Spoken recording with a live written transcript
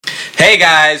Hey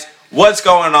guys, what's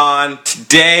going on?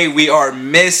 Today we are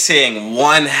missing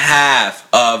one half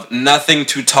of Nothing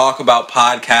to Talk About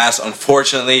podcast.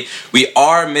 Unfortunately, we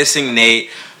are missing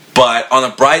Nate, but on the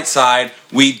bright side,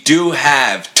 we do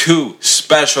have two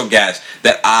special guests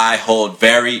that I hold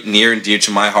very near and dear to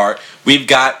my heart. We've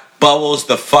got Bubbles,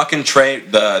 the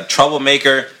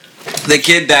troublemaker, the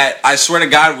kid that I swear to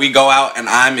God we go out and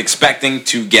I'm expecting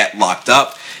to get locked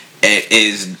up. It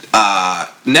is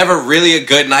never really a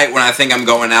good night when I think I'm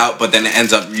going out, but then it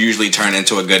ends up usually turning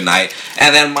into a good night.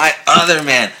 And then my other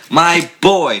man, my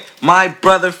boy, my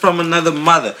brother from another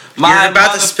mother. You're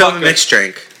about to spill a mixed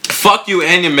drink. Fuck you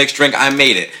and your mixed drink, I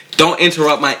made it. Don't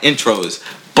interrupt my intros.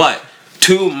 But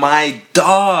to my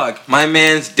dog, my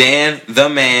man's Dan the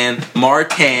Man,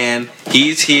 Martin.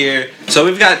 He's here. So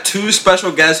we've got two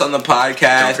special guests on the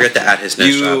podcast. Don't forget to add his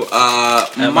nose job.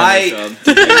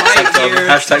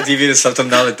 Hashtag DV to something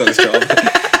now that does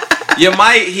job. You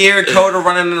might hear Coda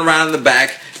running around in the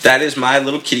back. That is my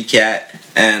little kitty cat.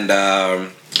 And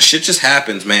shit just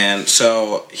happens, man.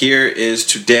 So here is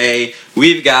today.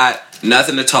 We've got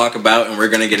nothing to talk about, and we're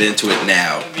gonna get into it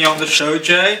now. Me on the show,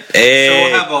 Jay. Hey. So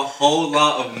we'll have a whole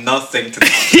lot of nothing to talk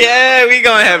about. Yeah, we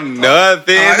gonna have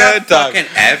nothing I got to talk. fucking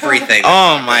everything.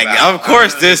 Oh my god! Of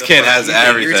course, this kid has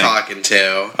everything. You're talking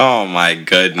to. Oh my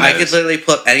goodness! I could literally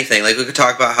put anything. Like we could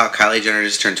talk about how Kylie Jenner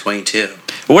just turned 22.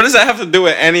 What does that have to do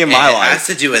with any of my It life? has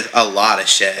to do with a lot of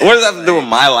shit. What does that have to do with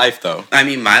my life, though? I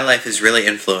mean, my life is really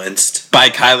influenced. By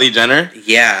Kylie Jenner?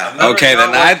 Yeah. Okay, then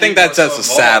I think that's just a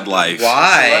sad life.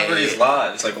 Why? Celebrities'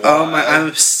 lives. Like, Oh my! I'm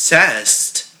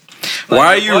obsessed. Why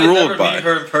are you I'd ruled never by? meet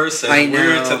her in person. I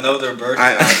Weird know. to know their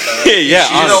birthday. Yeah,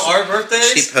 You know honestly. our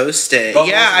birthdays? She posted. Bubbles,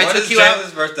 Yeah, I what took is you out.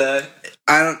 Jayla's birthday?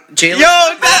 I don't. Jayla. Yo,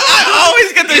 I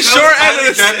always get the short end of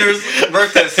the stick. Jenner's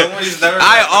birthday. Someone he's never.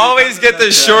 I always get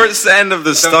the short end of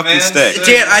the stuffy man stick. said-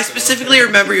 Dan, I specifically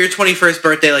remember your 21st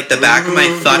birthday like the back of my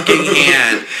fucking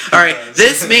hand. All right,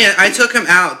 this man, I took him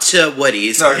out to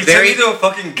Woody's. No, he took me to a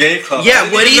fucking gay club. Yeah, I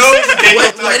didn't Woody's. even know it was a gay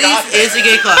club until I got Woody's there. is a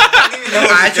gay club. even know it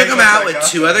was I a took gay him club out until I with got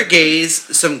two there. other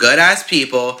gays, some good ass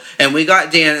people, and we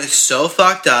got Dan so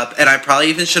fucked up. And I probably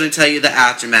even shouldn't tell you the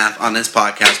aftermath on this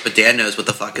podcast, but Dan knows what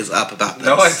the fuck is up about this.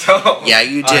 No, I don't. Yeah,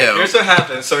 you do. Alright, here's what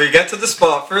happened. So we get to the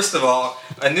spot. First of all,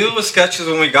 I knew it was sketches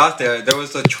when we got there. There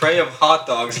was a tray of hot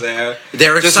dogs there.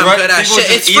 There was Just some right- good ass people shit.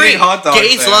 just It's free. eating hot dogs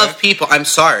Gays there. love people. I'm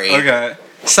sorry. Okay.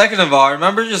 Second of all, I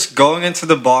remember just going into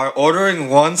the bar, ordering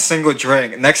one single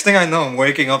drink. Next thing I know, I'm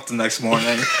waking up the next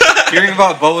morning, hearing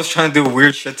about Bubbles trying to do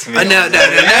weird shit to me. No.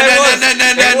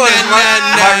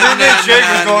 My roommate Jake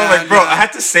was going like, bro, I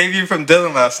had to save you from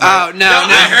Dylan last night. Oh, no.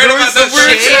 I heard about There that was some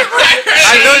weird shit.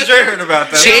 I know Jay heard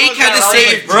about that. Jake had to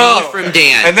save Bro. me from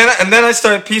Dan. And then I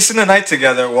started piecing the night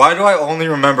together. Why do I only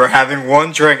remember having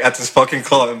one drink at this fucking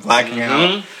club and blacking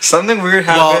out? Something weird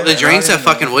happened. Well, the and drinks I at don't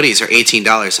know. fucking Woody's are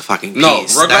 $18 a fucking piece. No,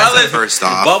 That's the regardless, first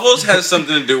off. Bubbles has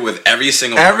something to do with every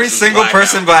single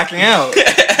person blacking out.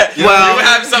 Well, you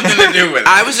have something to do with it.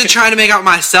 I was just trying to make out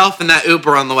myself in that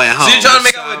Uber on the way home. So you trying to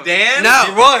make out with Dan? He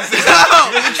No. was. He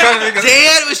No. was trying to make us-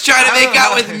 Dan was trying to make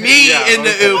out with me Yeah, in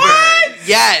the okay. Uber.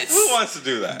 Yes. Who wants to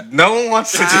do that? No one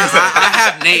wants to do that. I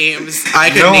have names. I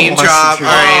could No one name wants to drop. do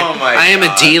All that. right. Oh my I am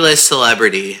God. a D-list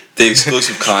celebrity. The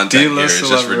exclusive content here is D-list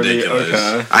just celebrity. ridiculous.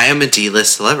 Okay. I am a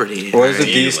D-list celebrity. What does the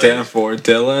D D-list. stand for?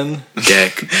 Dylan?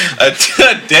 Dick. A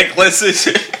dick list is...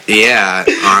 Yeah,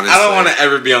 honestly. I don't want to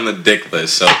ever be on the dick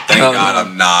list, so thank Oh, God no.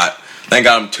 I'm not. Thank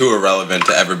God I'm too irrelevant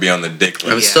to ever be on the dick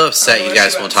I'm list. still upset you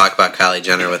guys won't talk about Kylie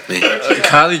Jenner with me.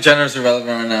 Kylie Jenner's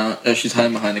irrelevant right now. She's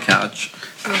hiding behind the couch.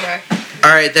 Okay. All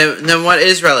right, then what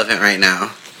is relevant right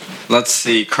now? Let's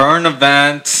see. Current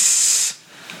events.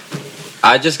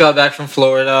 I just got back from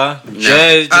Florida. No.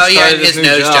 Jay just Oh yeah, started his new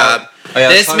nose job. Oh, yeah,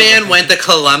 This sorry man about went to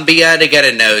Columbia to get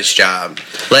a nose job.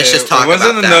 Let's just talk It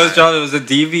wasn't about a that. nose job. It was a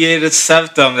deviated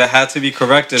septum that had to be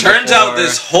corrected. Turns out before-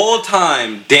 this whole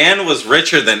time, Dan was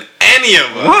richer than any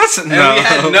of us. What? And No. we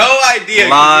had no idea.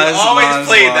 'cause Lies, he always lies,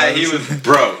 played lies. that he was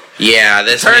broke. Yeah,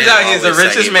 this Turns man out he's the always said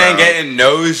richest he man broke. getting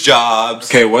nose jobs.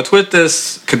 Okay, what's with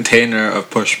this container of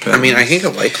push pins? I mean, I think a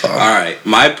White Claw. All right,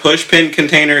 my push pin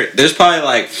container. There's probably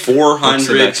like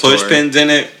 400 What's the push backstory? pins in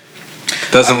it.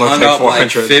 doesn't I've look hung like up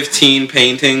like 400. 15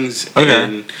 paintings Okay.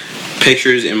 and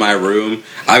pictures in my room.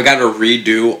 I've got to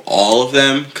redo all of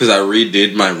them because I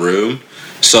redid my room.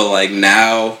 So like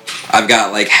now I've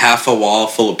got like half a wall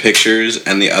full of pictures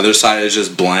and the other side is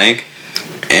just blank.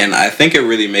 And I think it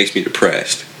really makes me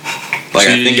depressed. Like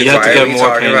So I think you it's have to Why get are we more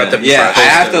talking paint about in. the yeah, I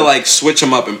have to Posted. like switch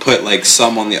them up and put like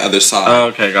some on the other side. Oh,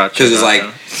 okay, gotcha. Because it's like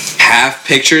gotcha. half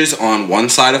pictures on one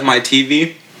side of my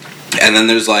TV, and then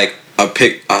there's like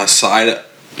a side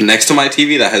next to my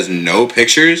TV that has no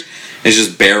pictures, It's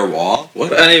just bare wall. What?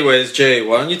 But anyways, Jay,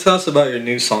 why don't you tell us about your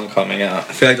new song coming out?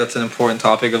 I feel like that's an important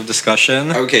topic of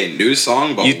discussion. Okay, new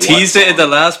song, but You what teased it in song? the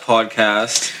last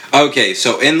podcast. Okay,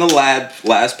 so in the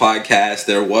last podcast,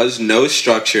 there was no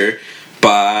structure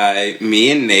by me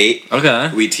and Nate.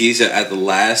 Okay. We teased it at the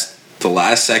last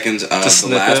seconds of the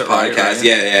snippet, last right, podcast. right.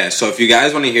 Yeah. So if you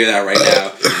guys want to hear that right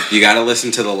now, you got to listen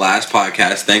to the last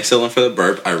podcast. Thanks, Dylan, for the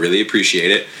burp. I really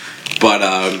appreciate it. But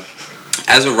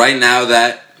as of right now,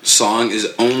 that song is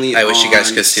only I wish you guys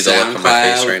on could see the look on my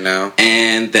face SoundCloud right now.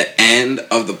 And the end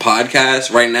of the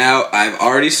podcast right now, I've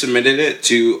already submitted it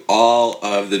to all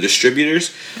of the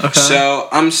distributors. Okay. So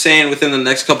I'm saying within the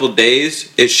next couple of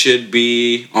days, it should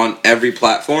be on every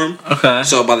platform. Okay.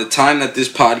 So by the time that this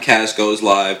podcast goes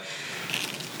live,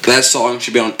 that song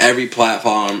should be on every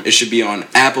platform. It should be on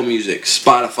Apple Music,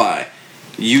 Spotify,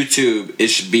 YouTube. It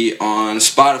should be on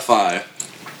Spotify,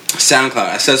 SoundCloud.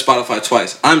 I said Spotify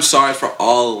twice. I'm sorry for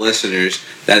all the listeners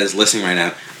that is listening right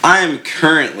now. I am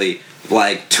currently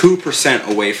like 2%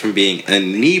 away from being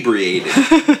inebriated,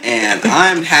 and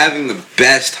I'm having the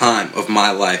best time of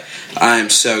my life. I am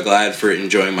so glad for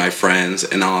enjoying my friends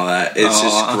and all that. It's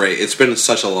just great. It's been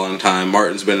such a long time.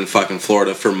 Martin's been in fucking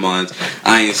Florida for months.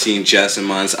 I ain't seen Jess in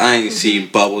months. I ain't seen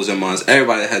Bubbles in months.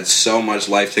 Everybody had so much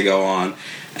life to go on.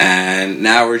 And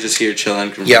now we're just here chilling,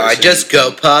 conversing. Yeah, I just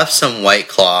go puff some White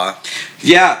Claw.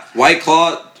 Yeah, White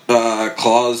Claw,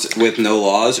 claws with no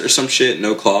laws or some shit.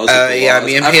 No claws. with no Yeah, laws.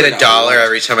 me and I paid forgot $1 what it was.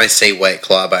 every time I say White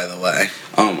Claw, by the way.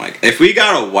 Oh my! If we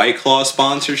got a White Claw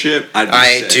sponsorship, I'd be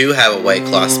I sick. do have a White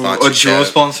Claw A Jewel sponsorship.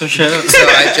 sponsorship. So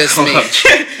I just made...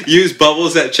 Use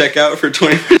Bubbles at checkout for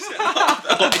 20%.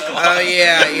 Oh,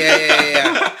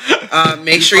 yeah.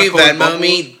 Make sure you Venmo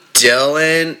me,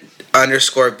 Dylan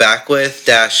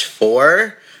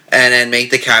 _Beckwith-4, and then make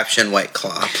the caption White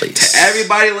Claw, please.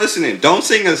 Everybody listening, don't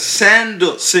sing a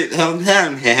sandal.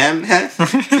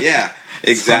 Yeah,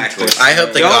 exactly. I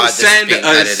hope to Don't God this is send being a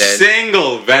edited.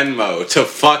 single Venmo to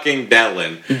fucking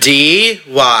Dylan.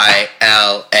 DYLAN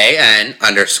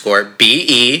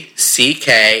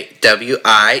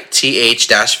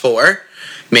 _BECKWITH-4.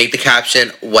 Make the caption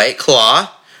White Claw.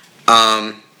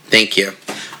 Thank you.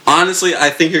 Honestly,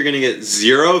 I think you're gonna get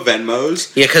 0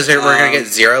 Venmos. Yeah, because we're going to get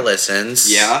 0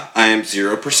 listens. Yeah, I am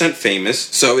 0% famous,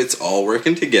 so it's all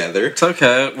working together. It's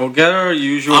okay. We'll get our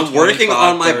usual. I'm working 25,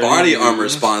 on my 30 body armor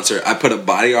views. sponsor. I put a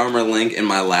body armor link in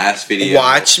my last video.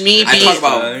 Watch me I be... talk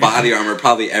about body armor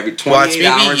probably every 28 Watch me be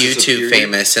hours. it's a YouTube period.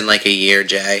 famous in like a year,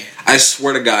 Jay. I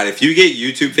swear to God, if you get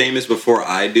YouTube famous before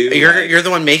I do, You're the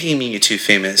one making me YouTube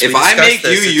famous. if We I discussed make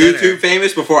this you at YouTube dinner.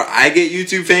 famous before I get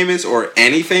YouTube famous or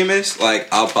any famous, like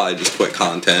I'll probably just quit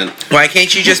content. Why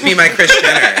can't you just be my Kris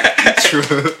Jenner? True.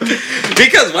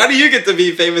 Because why do you get to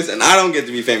be famous and I don't get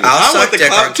to be famous? I'll I suck want the dick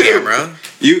clout on too. camera.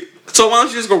 So why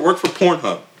don't you just go work for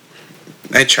Pornhub?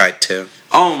 I tried to.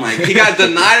 Oh my! He got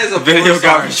denied as a Video porn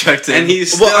star, got rejected. and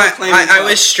he's still Well, claiming. I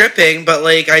was stripping, but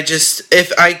like I just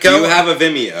if I Do go you have a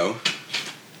Vimeo?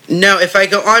 no, if I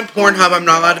go on Pornhub, I'm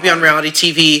not allowed to be on reality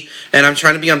TV, and I'm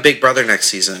trying to be on Big Brother next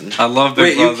season. I love Big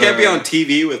Wait, Brother. you can't be on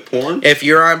TV with porn? If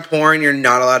you're on porn, you're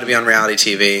not allowed to be on reality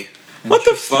TV. What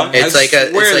the fuck? It's I like swear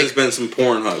it's like- there's been some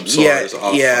Pornhub Yeah, stars.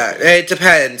 off yeah. of it. It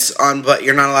depends on, but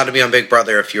you're not allowed to be on Big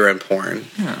Brother if you're in porn.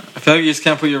 I feel like you just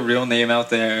can't put your real name out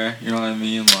there. You know what I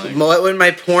mean? Like, Well, what would my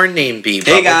porn name be? Hey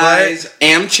Bubble guys, Butt?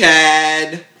 I'm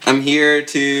Chad. I'm here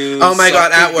to. Oh my suck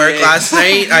god! At your work dick. last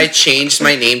night, I changed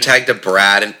my name tag to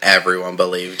Brad, and everyone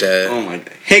believed it. Oh my god.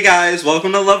 Hey guys,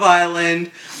 welcome to Love Island.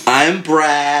 I'm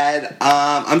Brad.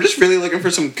 I'm just really looking for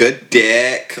some good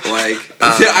dick. Like,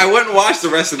 I wouldn't watch the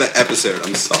rest of the episode.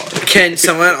 I'm sorry. Can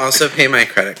someone also pay my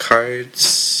credit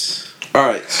cards? All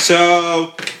right,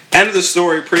 so end of the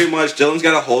story. Pretty much, Dylan's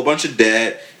got a whole bunch of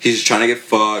debt. He's just trying to get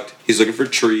fucked. He's looking for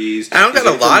trees. I don't He's got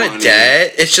a looking for lot of money.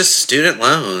 debt. It's just student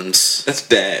loans. That's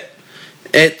debt.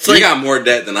 It's You like got more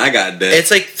debt than I got debt.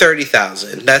 it's like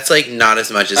 30,000. That's like not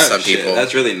as much as Oh, some shit, people.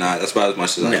 That's really not. That's about as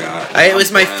much as I No. got. It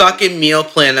was my I'm fucking meal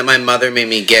plan that my mother made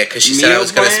me get because she said I Meal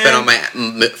was going to plan? spend all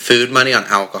my food money on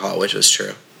alcohol, which was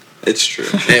true. It's true.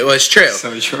 It was true.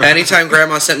 So true. Anytime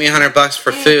Grandma sent me $100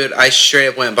 for food, I straight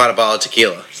up went and bought a bottle of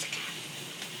tequila.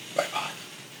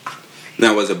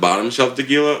 Now, was it bottom shelf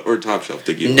tequila or top shelf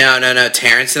tequila? No.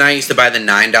 Terrence and I used to buy the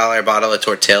 $9 bottle of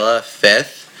Tortilla,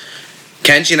 fifth.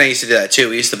 Kenji and I used to do that too.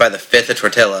 We used to buy the fifth of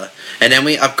Tortilla. And then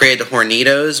we upgraded to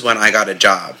Hornitos when I got a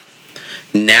job.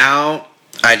 Now,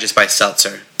 I just buy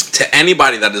seltzer. To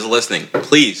anybody that is listening,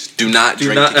 please do not do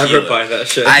drink not tequila. ever buy that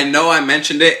shit. I know I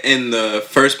mentioned it in the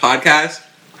first podcast,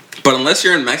 But unless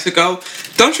you're in Mexico,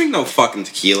 don't drink no fucking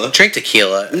tequila. Drink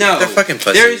tequila. No, they're fucking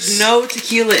pussies. There's no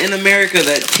tequila in America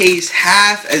that tastes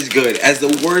half as good as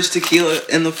the worst tequila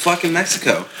in the fucking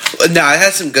Mexico. No, I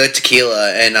had some good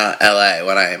tequila in LA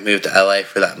when I moved to LA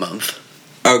for that month.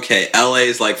 Okay, LA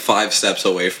is like 5 steps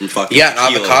away from fucking Yeah,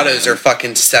 and tequila, avocados man. are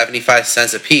fucking 75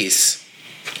 cents a piece.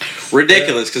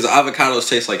 ridiculous because avocados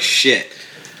taste like shit.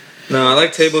 No, I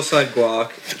like tableside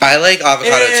guac. I like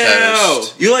avocado Ew.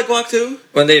 toast. You like guac too?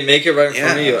 When they make it right in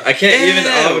front of Yeah. you. I can't even Ew.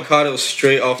 avocado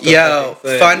straight off the Yo, fucking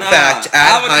thing. fun Nah, fact,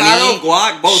 add avocado, honey.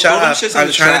 guac, both. Shut throw them up, shits in I'm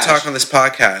the trying to trash. talk on this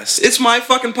podcast. It's my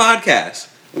fucking podcast.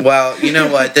 Well, you know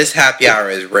what? This happy hour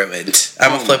is ruined.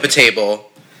 I'm gonna Oh flip my a table.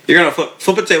 You're gonna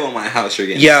flip a table in my house. You're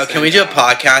getting Yo, can we do a sent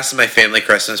podcast at my family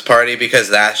Christmas party? Because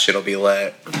that shit'll be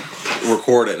lit. out.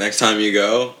 Record it next time you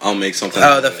go. I'll make something.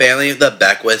 Oh, the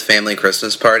Beckwith family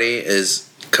Christmas party is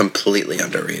completely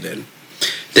underrated.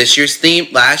 This year's theme,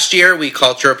 last year we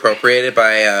culture appropriated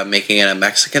by making it a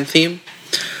Mexican theme,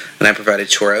 and I provided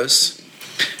churros.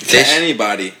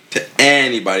 to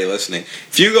anybody listening.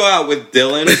 If you go out with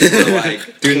Dylan for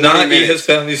like Do 20 not eat minutes, his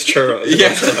family's churros.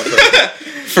 Yeah.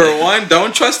 For one,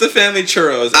 don't trust the family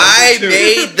churros. And I for two,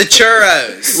 made the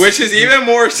churros. which is even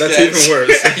more sketch. That's even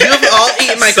worse. You've all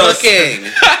eaten my So- cooking.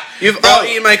 You've Bro, all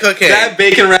eaten my cooking. That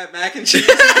bacon wrapped mac and cheese.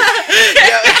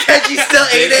 Yeah, Kenji still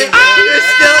ate it. He was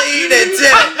still eating it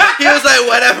too. He was like,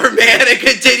 "Whatever, man," and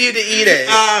continued to eat it.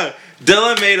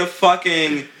 Dylan made a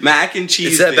fucking mack and cheese.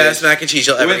 It's the dish best mac and cheese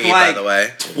you'll ever with eat, like by the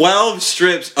way. 12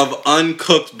 strips of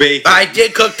uncooked bacon. I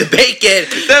did cook the bacon.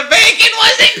 The bacon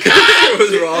wasn't cooked. What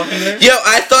was wrong there? Yo,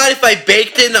 I thought if I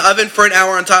baked it in the oven for an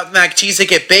hour on top of mac and cheese, it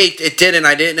get baked. It didn't.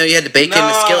 I didn't know you had to bake it in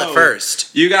the skillet No. first.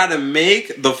 You gotta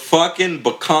make the fucking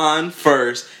pecan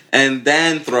first and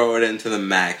then throw it into the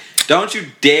mac. Don't you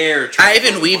dare try I to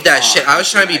even put weaved that pecan shit. I was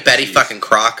trying to be into mac and Betty cheese. fucking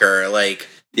Crocker. Like,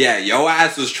 Yeah, yo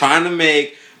ass was trying to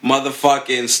make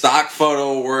motherfucking stock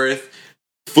photo worth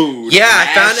food. Yeah, That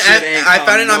I found it- shit ain't I come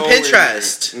found it on nowhere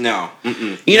Pinterest. near. No.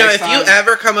 Mm-mm. you know, Next if you time-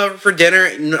 ever come over for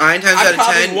dinner, 9 times I out of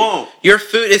probably 10, won't. your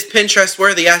food is Pinterest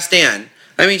worthy. Ask Dan.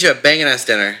 I made you a banging ass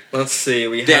dinner. Let's see.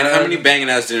 We Dan, had, how many banging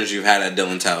ass dinners you've had at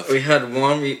Dylan's house? We had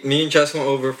one. Me and Jess went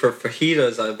over for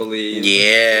fajitas, I believe.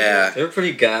 Yeah, They were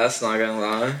pretty gas, not gonna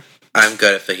lie. I'm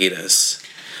good at fajitas.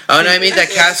 Oh, and I made that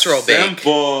casserole bake.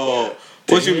 Simple.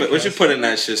 What you put in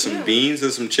that shit? Some beans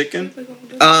and some chicken?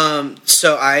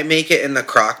 So I make it in the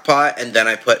crock pot and then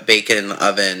I put bacon in the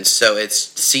oven. So it's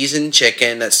seasoned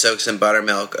chicken that soaks in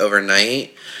buttermilk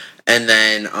overnight. And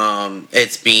then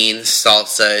it's beans,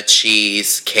 salsa,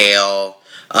 cheese, kale,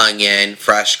 onion,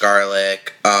 fresh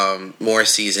garlic, more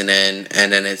seasoning,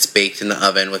 and then it's baked in the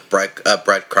oven with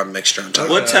breadcrumb mixture on top.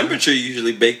 What temperature you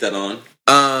usually bake that on?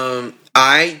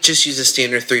 I just use a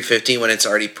standard 350 when it's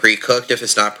already pre-cooked. If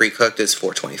it's not pre-cooked, it's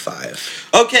 425.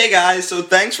 Okay, guys, so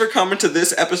thanks for coming to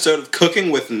this episode of Cooking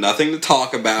with Nothing to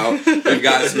Talk About. We've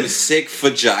got some sick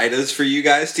fajitas for you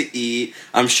guys to eat.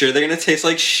 I'm sure they're going to taste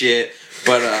like shit.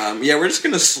 But, yeah, we're just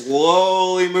going to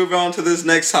slowly move on to this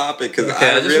next topic because Okay,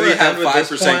 I I just really wanna have end with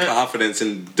this 5% point. confidence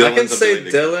in I Dylan's can say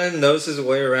ability to cook. Dylan knows his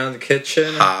way around the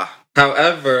kitchen. Ha.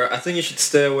 However, I think you should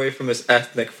stay away from his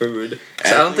ethnic food.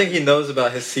 So I don't think he knows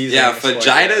about his seasoning. Yeah,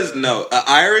 fajitas, no.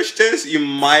 Irish dish, you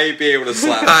might be able to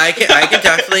slap. I can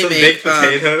definitely Some make baked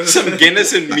potatoes. Some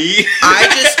Guinness and meat.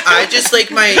 I just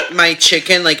like my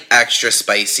chicken like extra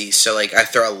spicy, so like I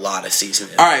throw a lot of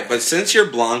seasoning. All right, but since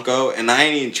you're Blanco, and I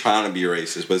ain't even trying to be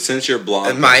racist, but since you're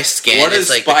Blanco, My skin what is does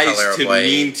like the spice color of to white.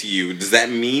 mean to you? Does that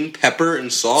mean pepper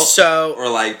and salt? So or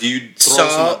like, do you throw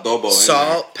salt, some adobo in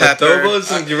salt, pepper. Adobo's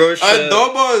some gross there? shit.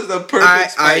 Adobo is the perfect I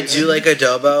spice. do like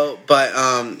adobo, but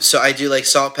so I do like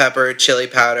salt, pepper, chili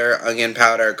powder, onion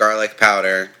powder, garlic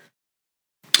powder,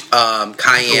 White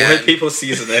cayenne. people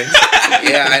seasoning.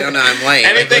 Yeah, I don't know. I'm late.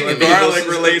 Anything White garlic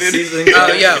people related. seasoning.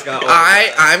 Oh yeah, It's got all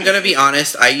I'm gonna be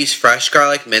honest. I use fresh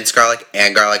garlic, minced garlic,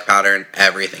 and garlic powder in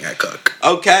everything I cook.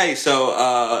 Okay, so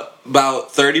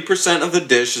about 30% of the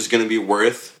dish is going to be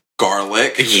worth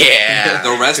garlic. Yeah.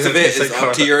 The rest of it It's is like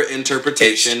up to your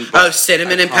interpretation. Oh, but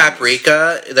cinnamon I and promise.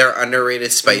 paprika. They're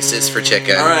underrated spices for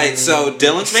chicken. All right, so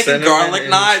Dylan's making Cinnamon garlic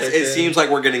and knots. It chicken. seems like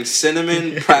we're getting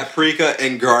cinnamon, paprika,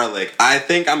 and garlic. I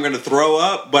think I'm gonna throw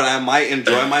up, but I might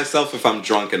enjoy myself if I'm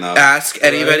drunk enough. Ask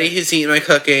anybody who's eaten my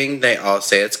cooking. They all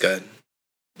say it's good.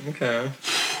 Okay.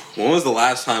 When was the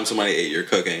last time somebody ate your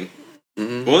cooking?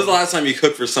 Mhm. When was the last time you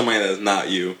cooked for somebody that's not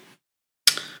you?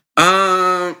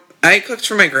 I cooked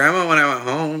for my grandma when I went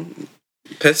home.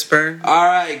 Pittsburgh. All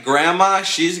right, Grandma,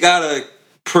 she's got a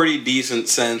pretty decent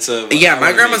sense of. Yeah, how my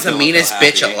to grandma's make the Dylan meanest feel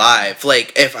bitch happy. alive.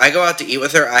 Like, if I go out to eat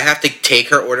with her, I have to take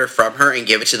her order from her and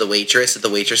give it to the waitress. If the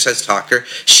waitress says talk to her,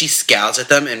 she scowls at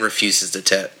them and refuses to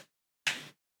tip.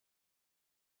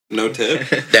 No tip?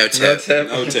 No tip.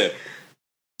 No tip.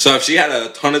 So if she had a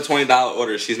ton of $20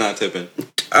 orders, she's not tipping.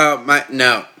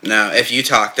 No. If you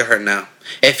talk to her, no.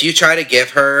 If you try to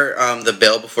give her the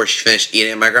bill before she finished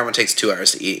eating, my grandma takes 2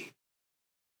 hours to eat.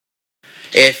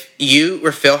 If you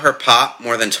refill her pop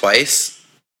more than twice,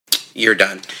 you're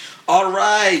done. All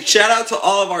right. Shout out to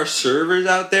all of our servers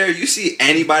out there. You see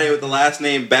anybody with the last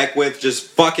name Beckwith, just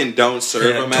fucking don't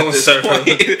serve them at this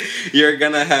point. You're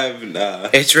going to have...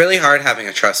 It's really hard having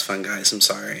a trust fund, guys. I'm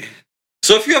sorry.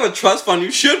 So if you have a trust fund,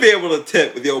 you should be able to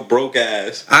tip with your broke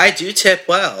ass. I do tip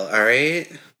well, all right?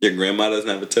 Your grandma doesn't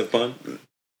have a tip fund?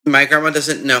 My grandma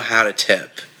doesn't know how to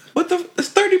tip. What the? It's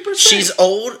 30%. She's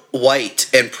old, white,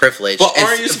 and privileged, But and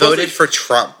aren't you voted supposed for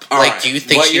Trump. All like, right. do you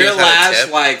think but she your knows how to last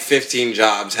tip? like 15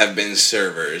 jobs have been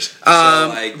servers?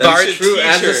 Bar you should True, teach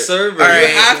as a her. server. All You right.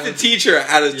 have to teach her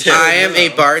how to tip. I am a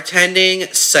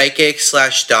bartending psychic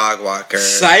 / dog walker.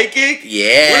 Psychic?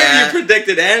 Yeah. What if you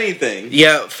predicted anything?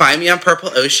 Yeah, find me on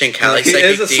Purple Ocean, Cali He Psychic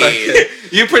is a D. psychic.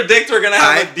 You predict we're gonna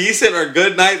have I- a decent or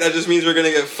good night. That just means we're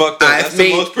gonna get fucked up. I've That's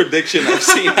made- the most prediction I've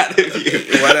seen out of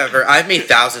you. Whatever. I've made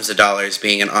thousands of dollars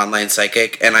being an online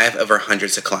psychic, and I have over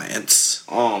hundreds of clients.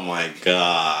 Oh my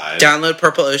god. Download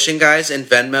Purple Ocean, guys, and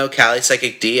Venmo Cali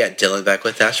Psychic D at Dylan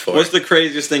Beckwith -4. What's the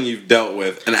craziest thing you've dealt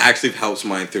with and actually helps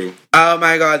mine through? Oh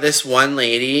my god, this one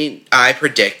lady, I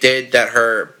predicted that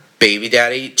her baby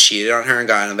daddy cheated on her and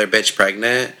got another bitch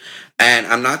pregnant. And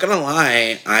I'm not gonna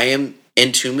lie, I am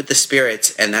in tune with the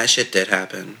spirits, and that shit did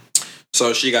happen.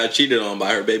 So she got cheated on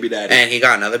by her baby daddy. And he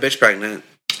got another bitch pregnant,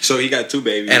 So he got 2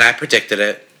 babies. and I predicted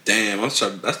it. Damn,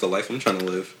 that's the life I'm trying to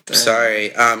live. Sorry,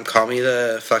 call me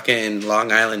the fucking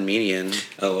Long Island median.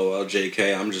 LOL,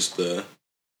 JK. I'm just a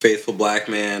faithful black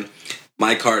man.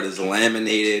 My card is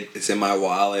laminated. It's in my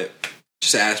wallet.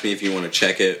 Just ask me if you want to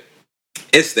check it.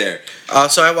 It's there.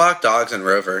 Also, I walk dogs in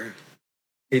Rover.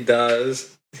 He does.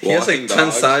 He has Walking like 10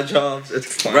 dogs. side jobs. It's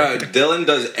fine. Bro, Dylan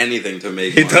does anything to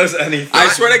make He money. does anything. I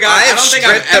swear to God, I have don't think I've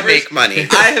stripped to ever make money.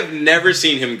 I have never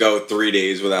seen him go 3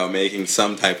 days without making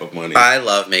some type of money. I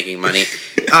love making money.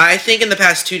 I think in the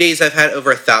past 2 days, I've had over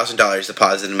 $1,000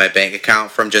 deposited in my bank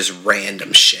account from just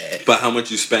random shit. But how much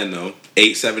you spend though?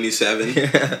 $877.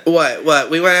 Yeah. What?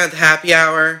 We went out to happy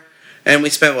hour, and we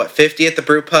spent, $50 at the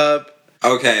brew pub?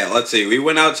 Okay, let's see. We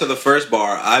went out to the first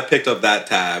bar. I picked up that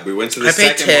tab. We went to the I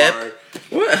paid second tip. bar.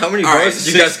 What? How many All right, bars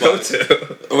did you guys go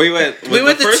 $6. to? We went. We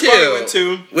went the to first 2. bar we went to.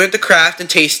 We went to Craft and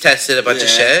taste tested a bunch of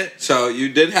Yeah. shit. So you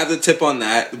did have the tip on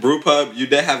that. The brew pub, you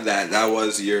did have that. That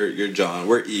was your John.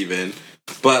 We're even.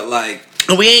 But like,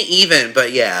 We ain't even,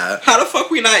 but yeah. how the fuck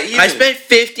we not even? I spent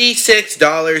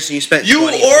 $56 and you spent You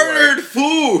 24. ordered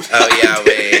food. Oh yeah,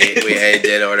 I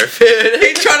did order food.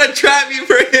 He tried to trap me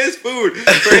for his food,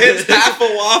 for his half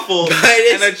a waffle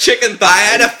and a chicken thigh. I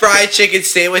had a fried chicken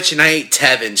sandwich and I ate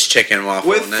Tevin's chicken waffle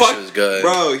with and that fuck, shit was good.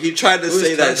 bro. He tried to Who's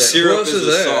say that Tevin? Who syrup else is is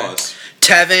a there? sauce.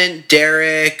 Tevin,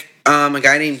 Derek, a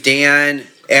guy named Dan,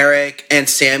 Eric, and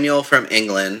Samuel from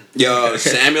England. Yo,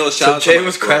 Samuel, shout So out to Jay my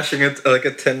was bro. crashing it like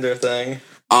a Tinder thing.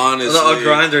 Honestly, No, a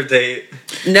grinder date.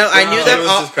 No, I knew Jay them was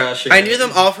all. just crashing I it. knew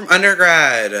them all from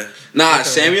undergrad. Nah,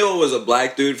 Samuel was a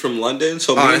black dude from London,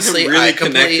 so Honestly, me and him really I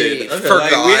completely connected.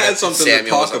 forgot Like, we had something to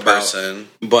Samuel was talk a about. person.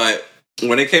 But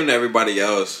when it came to everybody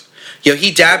else, Yo,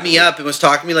 he dabbed me up and was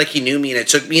talking to me like he knew me, and it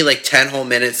took me like 10 whole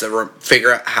minutes to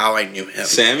figure out how I knew him.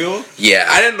 Samuel, Yeah.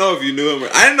 I didn't know if you knew him.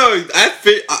 I didn't know.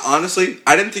 Honestly,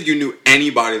 I didn't think you knew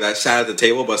anybody that sat at the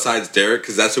table besides Derek,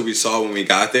 because that's what we saw when we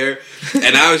got there.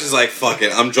 And I was just like, "Fuck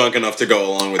it, I'm drunk enough to go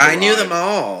along with." I knew them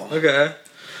all. Okay.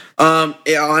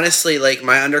 Honestly, like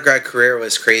my undergrad career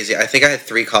was crazy. I think I had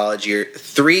 3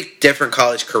 different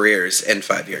college careers in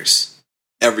 5 years.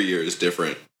 Every year is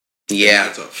different. Yeah.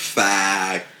 That's a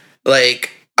fact. Like,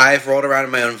 I've rolled around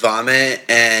in my own vomit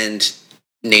and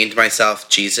named myself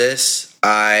Jesus.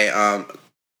 I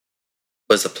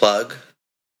was a plug.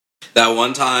 That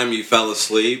one time you fell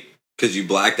asleep because you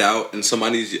blacked out in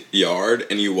somebody's yard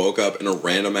and you woke up in a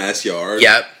random ass yard.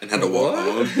 Yep. And had to walk What?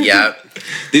 home. Yep.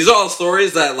 These are all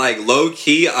stories that, like, low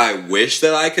key, I wish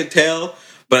that I could tell.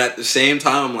 But at the same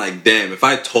time, I'm like, damn, if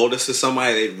I told this to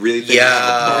somebody, they'd really think I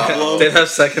have a problem. They'd have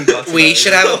second thoughts. We about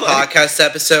should it. have a podcast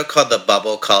episode called The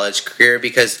Bubble College Career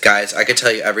because, guys, I could tell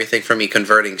you everything from me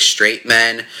converting straight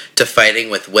men to fighting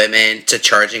with women to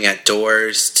charging at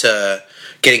doors to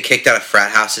getting kicked out of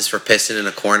frat houses for pissing in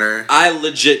a corner. I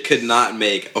legit could not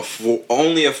make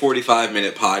only a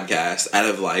 45-minute podcast out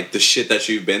of, like, the shit that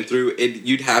you've been through.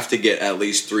 You'd have to get at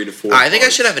least 3 to 4 I think I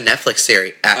parts. should have a Netflix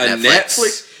series at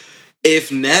Netflix. If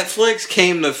Netflix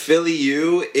came to Philly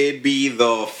U, it'd be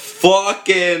the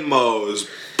fucking most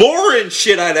boring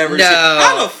shit I'd ever No. seen.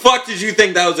 How the fuck did you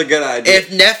think that was a good idea? If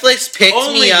Netflix picked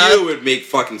only me up, you would make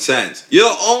fucking sense. You're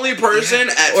the only person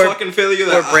at Or- fucking Philly or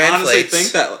that Bran honestly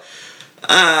Flakes. think that.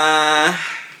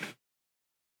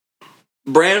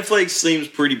 Bran Flakes seems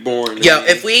pretty boring. to yo, me.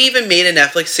 if we even made a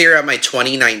Netflix series on my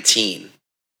 2019,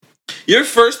 Your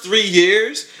first 3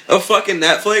 years of fucking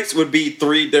Netflix would be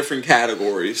 3 different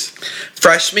categories.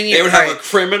 freshman year, They would have a alright,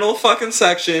 criminal fucking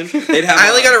section. They'd have I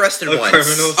only a- got arrested a once.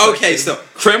 criminal- Okay, so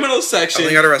criminal section. I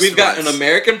only got arrested We've got once. an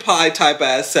American Pie type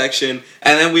ass section,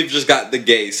 and then we've just got the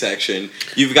gay section.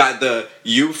 You've got the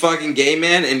you fucking gay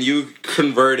man and you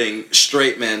converting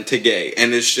straight men to gay,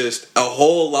 and it's just a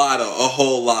whole lot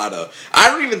of. I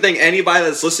don't even think anybody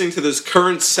that's listening to this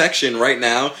current section right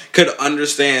now could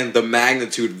understand the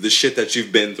magnitude of the shit that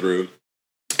you've been through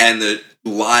and the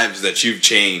lives that you've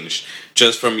changed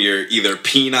just from your either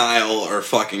penile or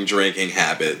fucking drinking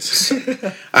habits.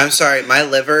 I'm sorry, my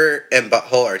liver and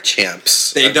butthole are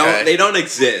champs. They okay? don't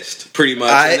exist pretty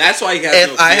much, I- and that's why he has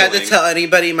If no I had to feeling. tell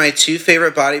anybody my 2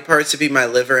 favorite body parts would be my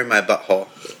liver and my butthole.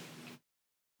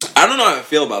 I don't know how I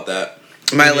feel about that.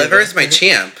 My Me liver neither. is my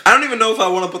champ. I don't even know if I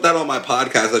want to put that on my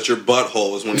podcast. That your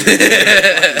butthole is one of your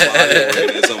favorite body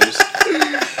organisms.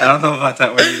 I don't know about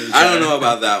that one either. I don't know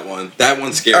about that one. That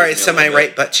one scares me. All right, a so my little right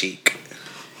bit. butt cheek.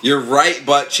 Your right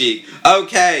butt cheek.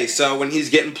 Okay, so when he's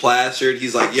getting plastered,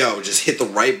 he's like, "Yo, just hit the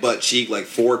right butt cheek like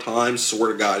 4 times.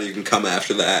 Swear to God, you can come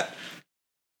after that."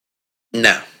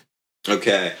 No.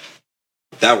 Okay,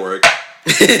 that worked.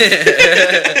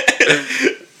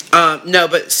 No,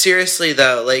 but seriously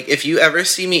though, like if you ever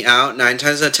see me out, 9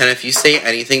 times out of 10, if you say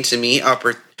anything to me,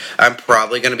 I'm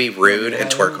probably gonna be rude and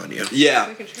twerk on you.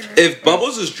 Yeah. If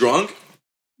Bubbles is drunk,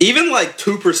 even like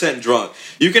 2% drunk,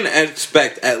 you can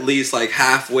expect at least like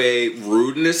halfway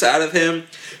rudeness out of him.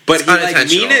 But It's he like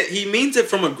unintentional. he means it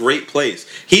from a great place.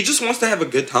 He just wants to have a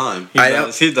good time. He I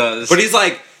does. He does. But he's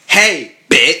like, "Hey,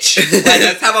 bitch, like,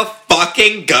 let's have a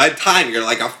fucking good time." You're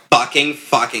like a fucking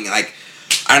like,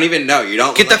 I don't even know. You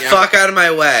don't Get the like, fuck out of my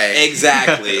way.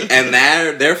 Exactly, and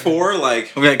that therefore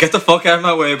like. Okay, get the fuck out of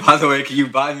my way. By the way, can you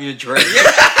buy me a drink? He's like,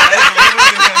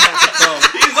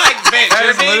 "Bitch, That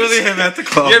you're is literally being, him at the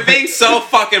club. you're being so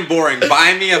fucking boring.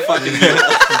 Buy me a fucking meal."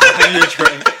 Buy me a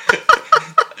drink.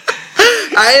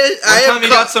 I One time have he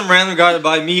got some random guy to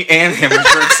buy me and him a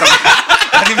drink. So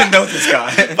I didn't even know this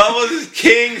guy. Bubbles is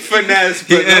king finesse, but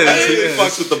He is, nobody he really is.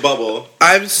 fucks with the bubble.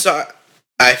 I'm sorry.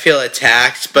 I feel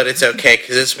attacked, but it's okay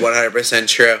because it's 100%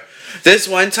 true. This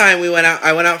one time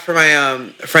I went out for my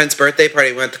friend's birthday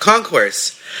party. We went to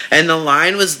Concourse, and the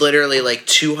line was literally like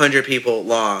 200 people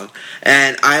long.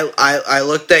 And I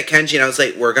looked at Kenji and I was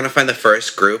like, "We're gonna find the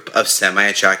first group of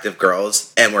semi-attractive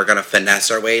girls, and we're gonna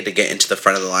finesse our way to get into the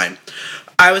front of the line."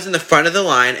 I was in the front of the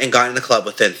line and got in the club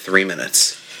within 3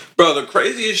 minutes. Bro, the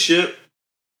craziest shit.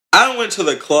 I went to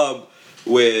the club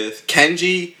with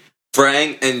Kenji,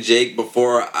 Frank, and Jake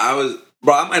before I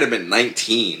might have been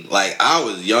 19. Like, I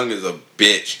was young as a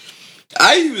bitch.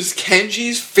 I used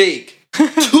Kenji's fake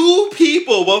 2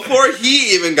 people before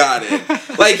he even got in.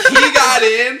 Like, he got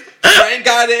in, Frank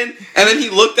got in, and then he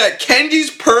looked at Kenji's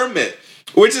permit,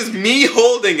 which is me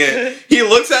holding it. He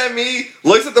looks at me,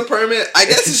 looks at the permit. I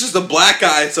guess it's just a black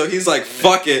guy, so he's like,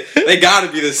 "Fuck it. They gotta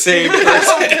be the same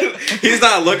person." He's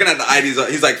not looking at the IDs.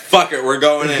 He's like, "Fuck it, we're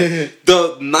going in."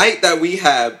 The night that we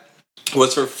had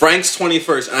was for Frank's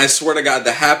 21st, and I swear to God,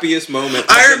 the happiest moment. of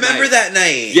I the remember night. that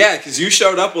night. Yeah, because you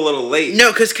showed up a little late.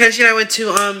 No, because Kenji and I went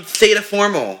to Theta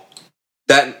Formal.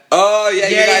 Oh, yeah,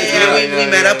 you guys did.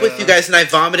 We met up with you guys, and I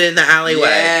vomited in the alleyway.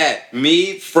 Yeah,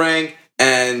 me, Frank,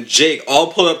 and Jake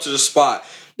all pulled up to the spot.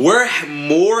 We're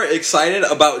more excited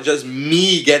about just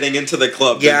me getting into the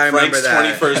club Yeah, I than remember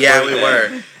Frank's that. 21st Yeah, we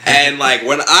birthday. were. And like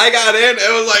when I got in,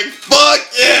 it was like, "Fuck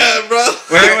yeah,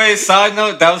 bro!" Wait, side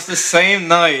note, that was the same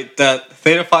night that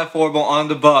Theta Phi Formal on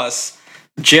the bus,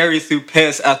 Jerry threw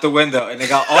piss at the window, and it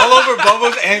got all over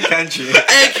Bubbles and Kenji.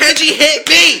 And Kenji hit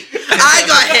me. I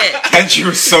got hit. Kenji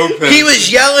was so pissed. He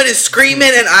was yelling and screaming,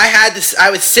 and I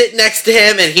would sit next to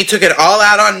him, and he took it all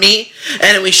out on me. And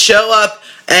then we show up,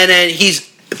 and then he's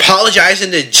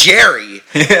apologizing to Jerry.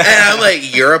 Yeah. And I'm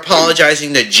like, "You're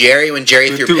apologizing to Jerry when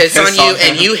Jerry threw piss on you,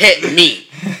 and you hit me."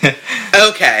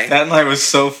 Okay. That night was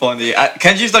so funny.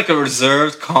 Kenji's like a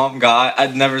reserved, calm guy.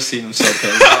 I'd never seen him so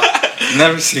pissed.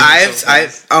 Never seen him so I've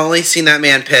pissed. only seen that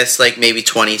man piss like maybe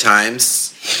 20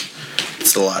 times.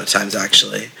 It's a lot of times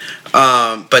actually.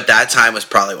 But that time was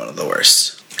probably one of the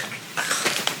worst.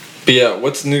 But yeah,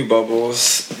 what's new,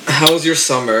 Bubbles? How was your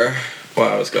summer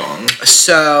while I was gone?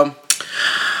 So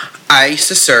I I used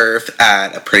to serve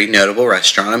at a pretty notable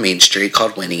restaurant on Main Street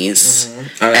called Winnie's.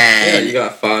 Mm-hmm. And you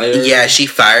got fired. yeah, she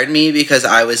fired me because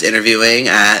I was interviewing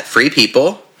at Free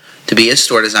People to be a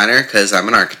store designer because I'm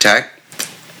an architect,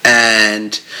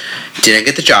 and didn't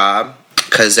get the job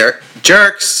because they're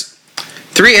jerks.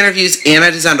 3 interviews and I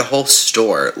designed a whole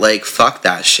store. Like, fuck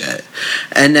that shit.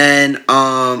 And then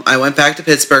I went back to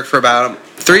Pittsburgh for about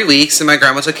 3 weeks, and my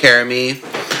grandma took care of me.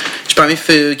 She bought me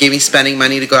food, gave me spending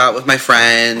money to go out with my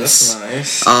friends.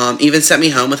 That's nice. Even sent me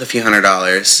home with a few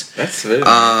 $100s. That's really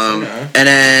nice. Okay. And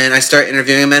then I started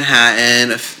interviewing in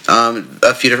Manhattan,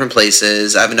 a few different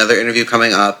places. I have another interview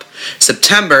coming up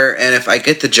September, and if I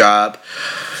get the job,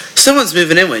 someone's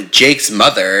moving in with Jake's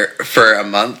mother for a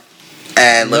month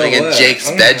and living in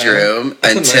Jake's bedroom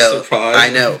That's until a nice surprise. I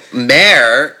know.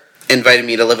 Mare invited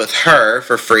me to live with her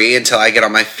for free until I get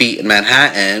on my feet in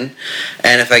Manhattan.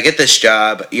 And if I get this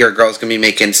job, your girl's gonna be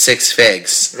making 6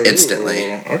 figs instantly.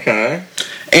 Ooh, okay.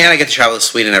 And I get to travel to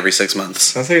Sweden every 6 months.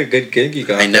 Sounds like a good gig you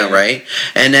got. I know, there. right?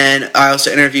 And then I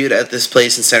also interviewed at this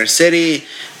place in Center City.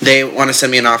 They want to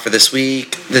send me an offer this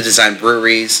week. The Design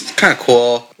Breweries. It's kind of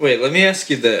cool. Wait, let me ask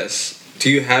you this. Do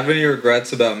you have any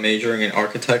regrets about majoring in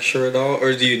architecture at all,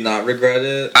 or do you not regret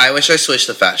it? I wish I switched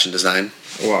to fashion design.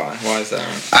 Why? Why is that?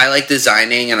 I like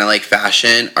designing and I like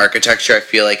fashion. Architecture, I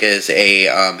feel like, is a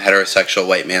heterosexual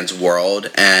white man's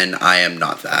world, and I am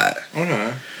not that.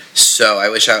 Okay. So I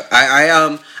wish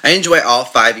I enjoy all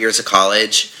 5 years of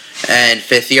college, and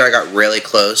 5th year I got really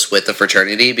close with the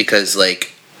fraternity because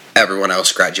like everyone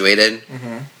else graduated.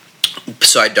 Mm-hmm.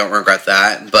 So I don't regret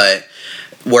that, but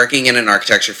working in an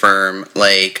architecture firm,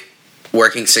 like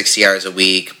working 60 hours a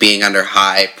week, being under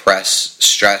high press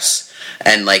stress,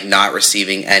 and like not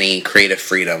receiving any creative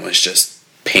freedom was just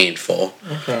painful.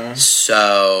 Okay.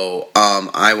 So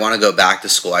I want to go back to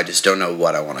school. I just don't know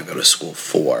what I want to go to school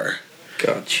for.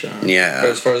 Gotcha. Yeah.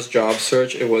 But as far as job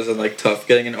search, it wasn't like tough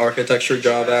getting an architecture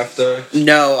job after.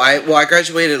 No, I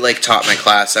graduated, like taught my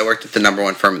class. I worked at the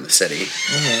 #1 firm in the city.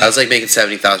 Mm-hmm. I was like making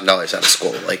 $70,000 out of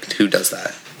school. Like, who does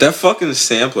that? That fucking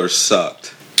sampler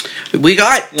sucked. We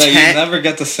got Yeah, 10. you never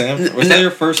get the sample. Was No- that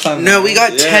your first time? No, we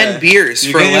got Yeah. 10 beers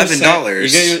You for get your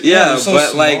 $11. Yeah, they're so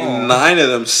but like small. 9 of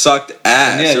them sucked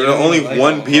ass. Yeah, there you was don't only like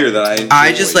one all beer of them. that I enjoyed.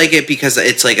 I just like it because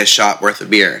it's like a shot worth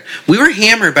of beer. We were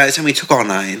hammered by the time we took all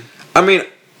 9. I mean,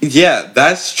 yeah,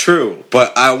 that's true.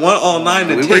 But I want all 9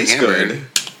 to We were taste hammered. good.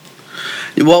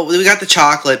 Well, we got the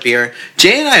chocolate beer.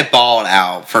 Jay and I balled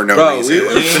out for no Bro, reason. we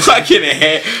were fucking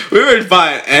we were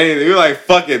buying anything. We were like,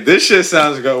 fuck it, this shit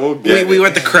sounds good. We'll get We it.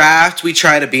 went to Craft, we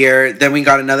tried a beer, then we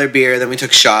got another beer, then we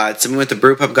took shots, then we went to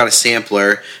Brew Pub, got a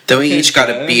sampler, then we Okay, each got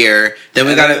a okay. beer, then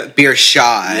we And got then- a beer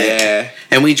shot, Yeah.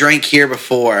 and we drank here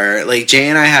before. Like, Jay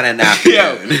and I had an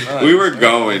afternoon. Yeah, we were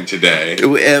going today. we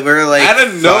were like, Out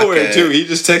of fuck nowhere, it. too. He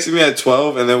just texted me at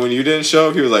 12, and then when you didn't show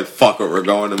up, he was like, fuck it, we're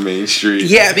going to Main Street.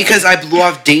 Yeah, because I blew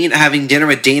off Dana, having dinner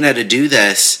with Dana to do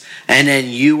this, and then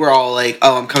you were all like,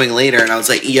 "Oh, I'm coming later," and I was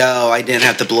like, "Yo, I didn't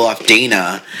have to blow off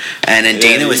Dana," and then Yeah,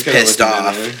 Dana you was could've pissed listened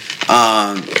off,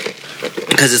 in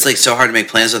because it's like so hard to make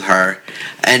plans with her,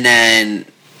 and then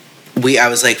I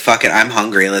was like, "Fuck it, I'm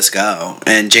hungry, let's go,"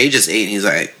 and Jay just ate, and he's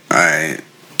like, "All right,"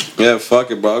 Yeah, fuck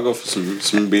it, bro. I'll go for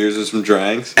some beers and some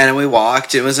drinks. and then we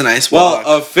walked. It was a nice Well,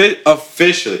 walk.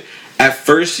 officially, at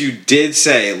first you did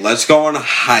say, let's go on a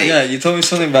hike. Yeah, you told me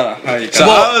something about a hike. So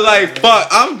Well- I was like, fuck,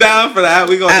 I'm down for that.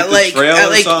 We gonna At hit the like- trail at or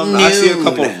like something. I see a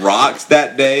couple noon. of rocks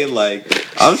that day. Like,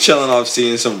 I'm chilling off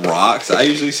seeing some rocks. I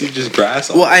usually see just grass.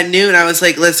 Well, at noon, I was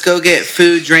like, let's go get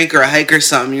food, drink, or a hike or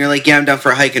something. You're like, yeah, I'm down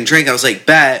for a hike and drink. I was like,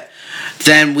 bet.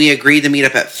 Then we agreed to meet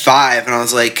up at 5, and I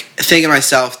was like, thinking to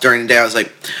myself during the day, I was like,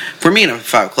 if we're meeting up at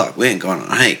 5 o'clock, we ain't going on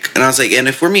a hike. And I was like, and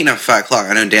if we're meeting up at 5 o'clock,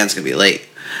 I know Dan's going to be late.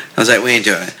 I was like, we ain't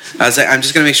doing it. I was like, I'm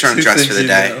just going to make sure I'm Two dressed for things the you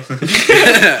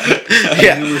day. know.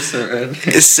 Yeah. You were certain.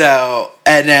 So,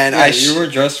 and then Yeah, you were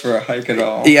dressed for a hike at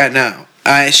all. yeah, no.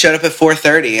 I showed up at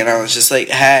 4:30, and I was just like,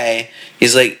 hey.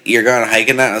 He's like, you're going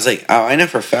hiking that? I was like, oh, I know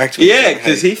for a fact. we're Yeah, going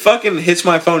because hike." he fucking hits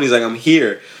my phone. He's like, I'm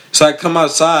here. So I come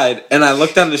outside and I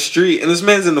look down the street and this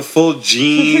man's in the full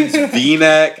jeans,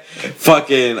 V-neck,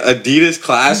 fucking Adidas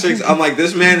classics. I'm like,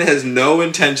 this man has no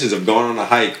intentions of going on a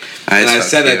hike. And I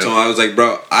said that to him. I was like,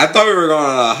 bro, I thought we were going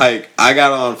on a hike. I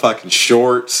got on fucking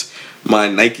shorts, my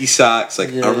Nike socks.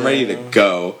 Like, I'm ready to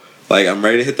go. Like, I'm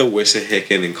ready to hit the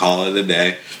Wissahickon and call it a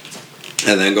day.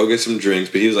 And then go get some drinks.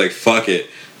 But he was like, fuck it.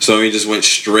 So we just went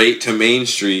straight to Main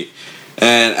Street.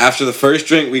 And after the first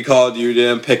drink, we called you,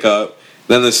 didn't pick up.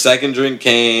 Then the second drink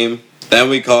came. Then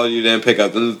we called you, didn't pick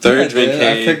up. Then the third drink I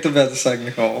came. picked up at the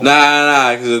second call.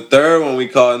 Nah, because the third one we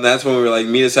called, and that's when we were like,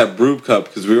 meet us at Brew Pub,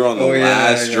 because we were on the Oh, yeah,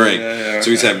 last yeah, drink. yeah,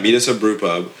 So we okay. said, meet us at Brew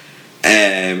Pub.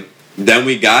 And then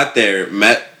we got there,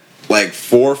 met like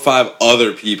 4 or 5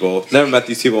 other people. Never met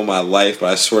these people in my life, but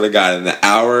I swear to God, in the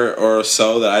hour or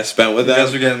so that I spent with You them,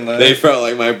 guys were getting lit? they felt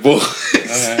like my boys.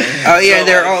 Okay. Oh yeah, So,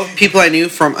 they're like, all people I knew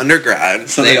from undergrad.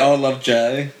 So they all love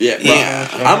Jay. Yeah, bro, Yeah.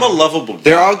 I'm a lovable guy.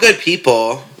 They're all good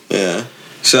people. Yeah.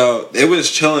 So it was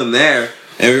chilling there,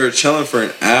 and we were chilling for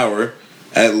an hour,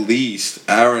 at least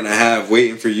hour and a half,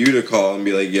 waiting for you to call and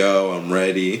be like, "Yo, I'm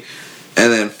ready."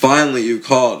 And then finally you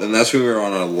called, and that's when we were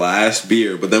on our last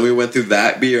beer. But then we went through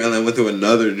that beer, and then went through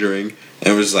another drink,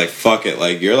 and was like, "Fuck it,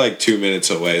 like you're like 2 minutes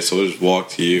away, so we'll just walk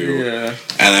to you." Yeah.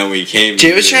 And then we came.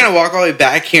 Jay was trying to walk all the way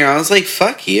back here. I was like,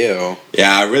 "Fuck you."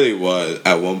 Yeah, I really was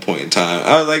at one point in time.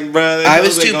 I was like, bro, I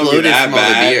was too bloated from all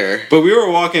the beer. But we were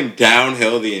walking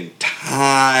downhill the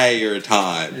entire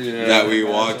time Yeah. that we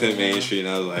walked in Main Street, and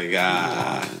I was like,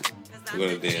 I'm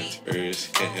gonna dance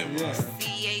first. Get him up.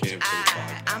 Get him to the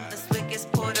I'm the podcast.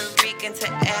 slickest Puerto Rican to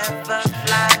ever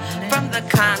fly. From the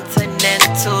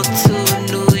Continental to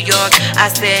New York, I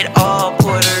said all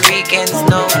Puerto Ricans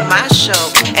know my show.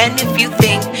 And if you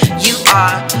think you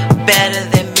are better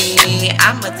than me,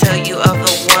 I'ma tell you of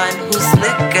the one who's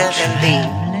slicker than thee.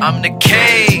 I'm the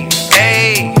K,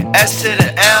 A, S to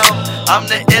the L. I'm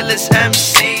the illest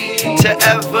MC to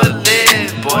ever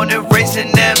live. Born and raised in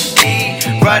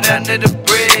MD, right under the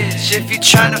bridge. If you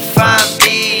tryna find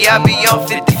me, I be on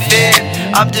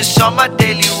 55th. I'm just on my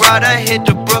daily ride. I hit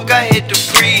the brook, I hit the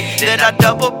pre. Then I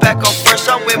double back on first.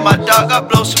 I'm with my dog, I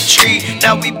blow some tree.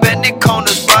 Now we bending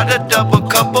corners, brought a double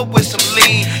cup up with some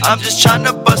lean. I'm just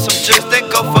tryna bust some tricks, then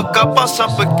go fuck up on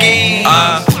some begin.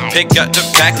 Pick up the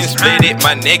pack and split it.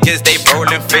 My niggas, they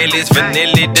rollin' Phillies.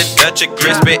 Vanilla, the Dutch, a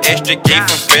crispy, extra key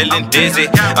from feeling dizzy.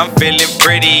 I'm feeling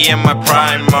pretty in my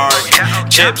prime mark.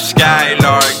 Chip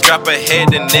Skylark, drop a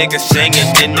head, a nigga singing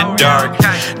in the dark.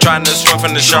 Trying to swim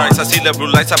from the sharks. I see the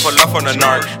blue lights, I pull up on the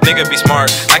narc. Nigga be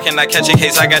smart. I cannot catch a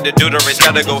case, I got to do the race,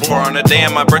 gotta go far. On the day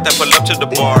of my birthday, pull up to the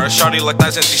bar. Shawty look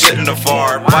nice and she sitting the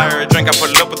far. Buy her a drink, I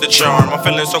pull up with the charm. I'm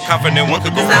feeling so confident, one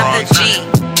could go Cause I'm wrong. the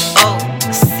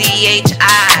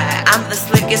G-O-C-H-I. I'm the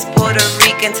slickest Puerto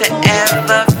Rican to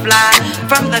ever fly.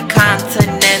 From the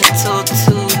Continental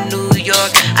to New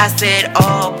York, I said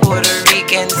all Puerto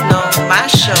Ricans know my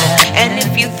show. And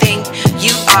if you think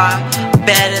you are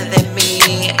better than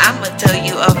me, I'ma tell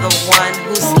you of the one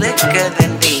who's slicker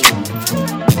than thee.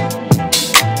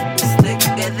 Who's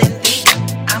slicker than thee?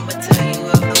 I'ma tell you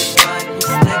of the one who's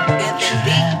slicker than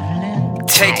thee.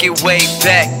 Take it way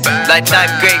back, like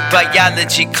 9th grade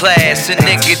biology class. A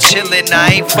nigga chillin',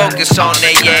 I ain't focused on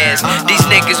they ass. These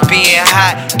niggas being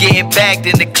hot, getting bagged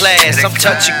in the class. I'm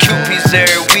touching Cupids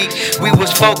every week, we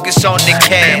was focused on the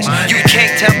cash. You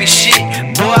can't tell me shit,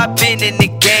 boy, I been in the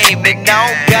game. And I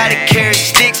don't gotta carry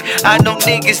sticks, I know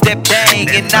niggas that bang.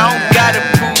 And I don't gotta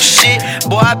prove shit,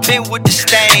 boy, I been with the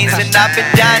stains. And I been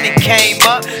down and came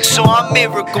up, so I'm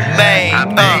miracle made.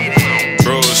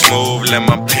 Bruise smooth, let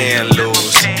my pen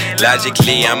loose.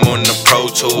 Logically, I'm on the Pro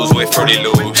Tools with Fruity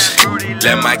Loops.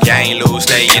 Let my gang loose,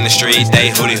 stay in the streets, they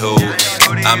hootie hoo.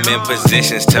 I'm in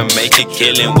positions to make a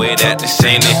killing without the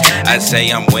sinning. I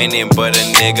say I'm winning, but a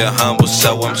nigga humble,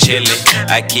 so I'm chillin'.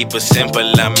 I keep it simple,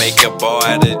 I make a bar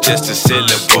out of just a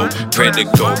syllable.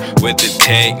 Critical with the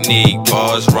technique,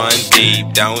 balls run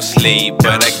deep, don't sleep,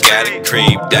 but I gotta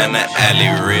creep down the alley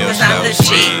real Cause I'm the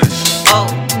slow.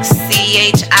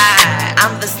 G-O-C-H-I.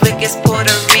 I'm the slickest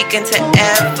Puerto Rican to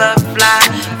ever fly.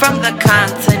 From the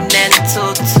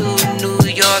Continental to New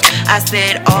York, I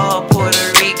said all Puerto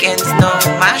Ricans know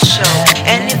my show.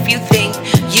 And if you think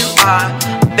you are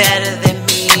better than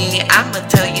me, I'ma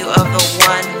tell you of the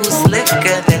one who's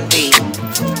slicker than